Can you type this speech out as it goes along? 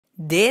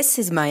This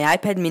is my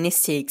iPad mini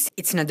 6.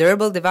 It's an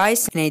adorable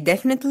device and I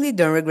definitely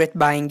don't regret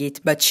buying it,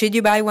 but should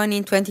you buy one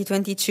in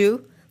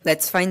 2022?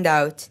 Let's find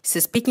out. So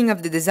speaking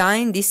of the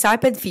design, this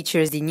iPad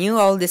features the new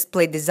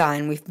all-display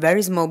design with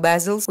very small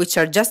bezels which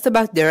are just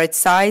about the right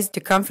size to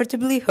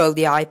comfortably hold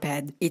the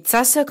iPad. It's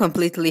also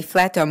completely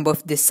flat on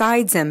both the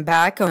sides and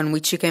back, on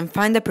which you can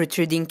find a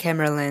protruding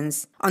camera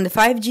lens. On the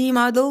 5G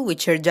model,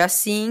 which you're just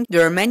seeing,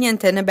 there are many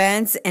antenna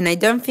bands and I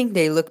don't think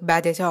they look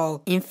bad at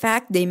all. In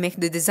fact, they make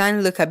the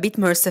design look a bit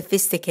more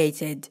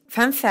sophisticated.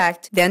 Fun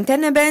fact, the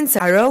antenna bands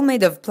are all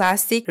made of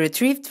plastic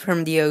retrieved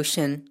from the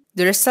ocean.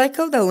 The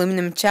recycled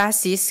aluminum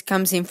chassis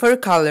comes in 4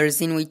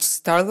 colors, in which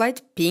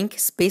starlight, pink,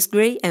 space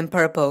gray and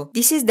purple.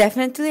 This is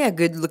definitely a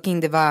good looking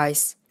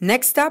device.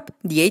 Next up,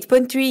 the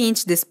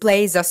 8.3-inch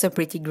display is also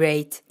pretty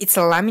great. It's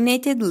a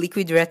laminated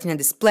liquid retina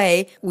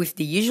display with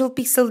the usual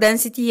pixel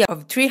density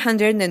of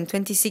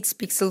 326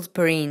 pixels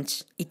per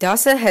inch. It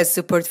also has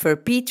support for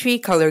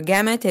P3 color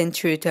gamut and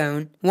True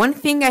Tone. One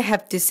thing I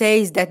have to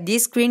say is that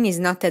this screen is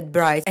not that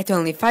bright, at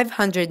only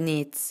 500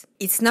 nits.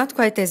 It's not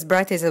quite as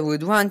bright as I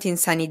would want in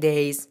sunny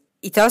days.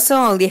 It also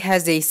only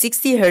has a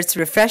 60Hz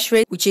refresh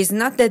rate, which is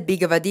not that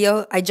big of a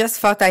deal, I just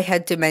thought I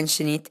had to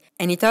mention it.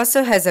 And it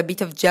also has a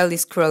bit of jelly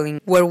scrolling,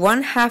 where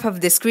one half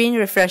of the screen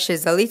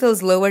refreshes a little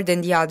slower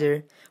than the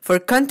other. For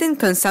content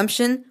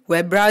consumption,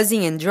 web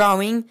browsing and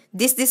drawing,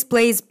 this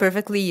display is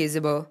perfectly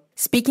usable.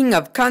 Speaking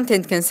of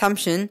content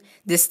consumption,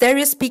 the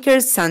stereo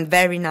speakers sound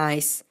very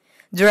nice.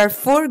 There are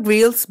 4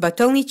 grills, but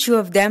only 2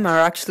 of them are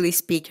actually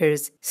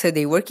speakers, so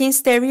they work in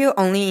stereo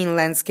only in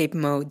landscape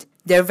mode.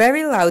 They're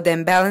very loud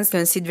and balanced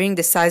considering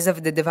the size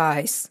of the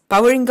device.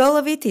 Powering all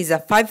of it is a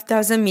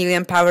 5000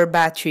 mAh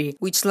battery,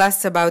 which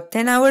lasts about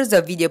 10 hours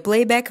of video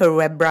playback or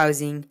web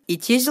browsing.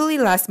 It usually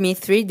lasts me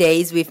 3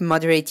 days with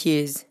moderate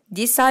use.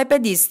 This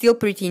iPad is still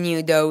pretty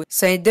new though,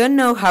 so I don't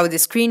know how the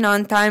screen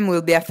on time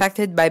will be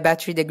affected by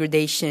battery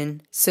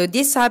degradation. So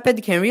this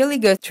iPad can really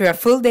go through a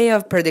full day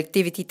of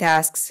productivity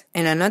tasks.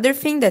 And another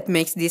thing that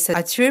makes this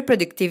a true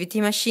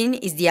productivity machine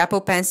is the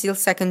Apple Pencil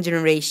 2nd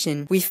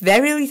generation. With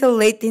very little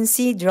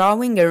latency,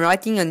 drawing and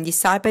writing on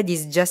this iPad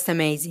is just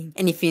amazing.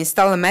 And if you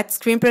install a matte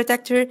screen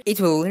protector,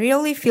 it will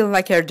really feel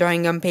like you're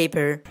drawing on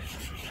paper.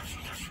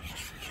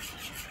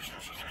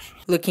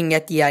 Looking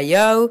at the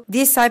I/O,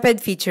 this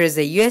iPad features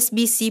a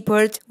USB-C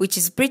port, which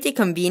is pretty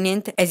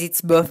convenient as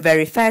it's both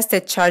very fast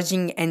at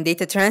charging and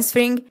data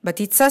transferring,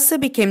 but it's also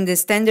become the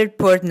standard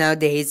port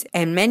nowadays,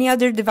 and many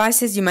other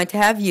devices you might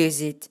have use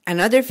it.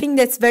 Another thing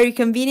that's very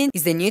convenient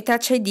is the new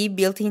Touch ID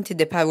built into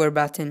the power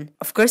button.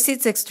 Of course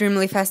it's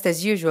extremely fast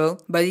as usual,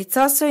 but it's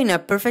also in a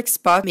perfect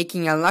spot,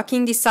 making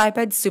unlocking this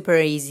iPad super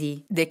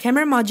easy. The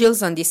camera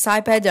modules on this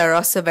iPad are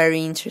also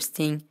very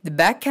interesting. The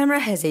back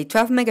camera has a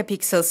 12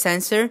 megapixel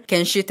sensor,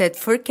 can shoot at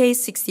 4K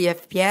 60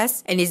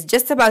 FPS, and is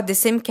just about the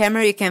same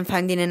camera you can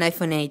find in an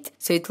iPhone 8,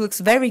 so it looks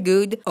very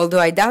good, although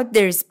I doubt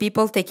there is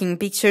people taking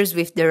pictures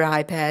with their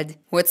iPad.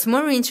 What's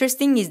more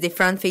interesting is the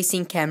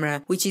front-facing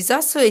camera, which is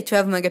also a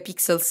 12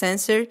 megapixel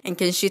sensor and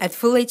can shoot at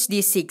Full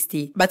HD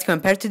 60, but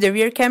compared to the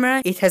rear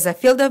camera, it has a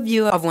field of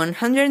view of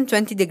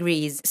 120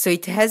 degrees, so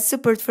it has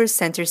support for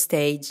center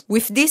stage.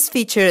 With this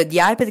feature, the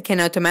iPad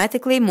can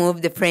automatically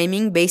move the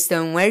framing based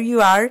on where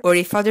you are or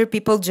if other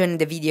people join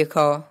the video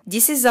call.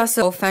 This is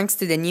also thanks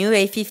to the new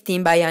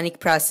A15 Bionic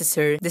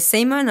processor, the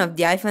same one of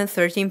the iPhone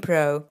 13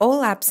 Pro.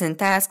 All apps and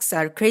tasks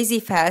are crazy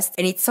fast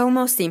and it's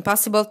almost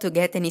impossible to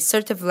get any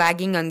sort of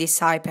lagging on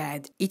this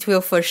iPad. It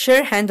will for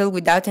sure handle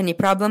without any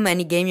problem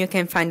any game you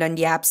can find on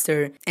the App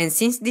Store, and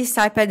since this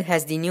iPad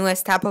has the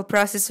newest Apple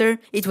processor,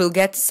 it will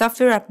get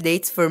software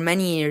updates for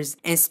many years.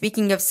 And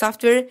speaking of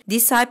software,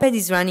 this iPad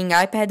is running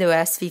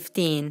iPadOS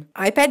 15.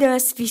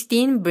 iPadOS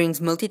 15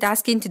 brings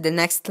multitasking to the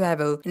next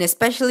level and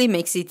especially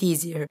makes it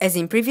easier, as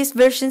in previous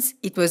versions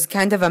it was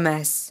kind of a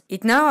mess.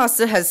 It now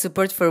also has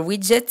support for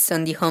widgets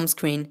on the home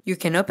screen. You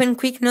can open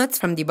quick notes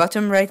from the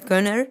bottom right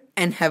corner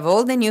and have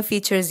all the new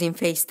features in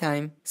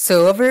FaceTime.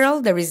 So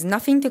overall, there is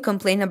nothing to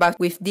complain about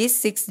with this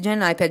 6th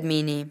gen iPad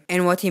mini.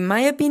 And what in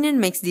my opinion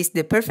makes this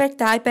the perfect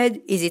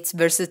iPad is its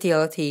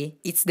versatility.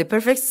 It's the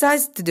perfect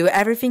size to do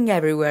everything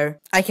everywhere.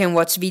 I can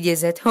watch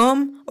videos at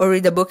home or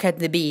read a book at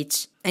the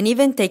beach, and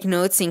even take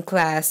notes in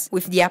class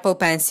with the Apple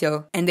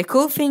Pencil. And the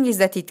cool thing is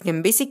that it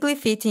can basically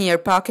fit in your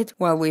pocket,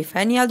 while with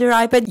any other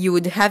iPad you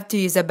would have to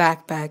use a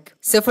backpack.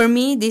 So for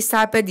me, this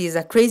iPad is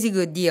a crazy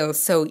good deal,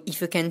 so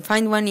if you can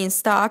find one in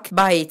stock,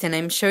 buy it and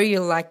I'm sure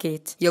you'll like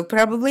it. You'll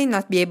probably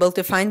not be able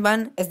to find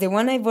one, as the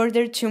one I've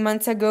ordered 2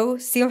 months ago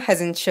still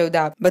hasn't showed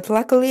up, but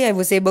luckily I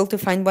was able to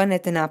find one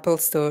at an Apple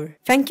store.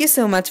 Thank you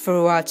so much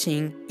for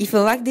watching. If you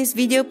like this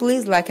video,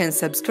 please like and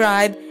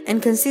subscribe,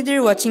 and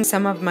consider watching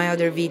some of my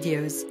other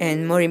videos.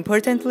 And more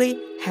importantly,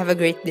 have a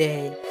great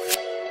day.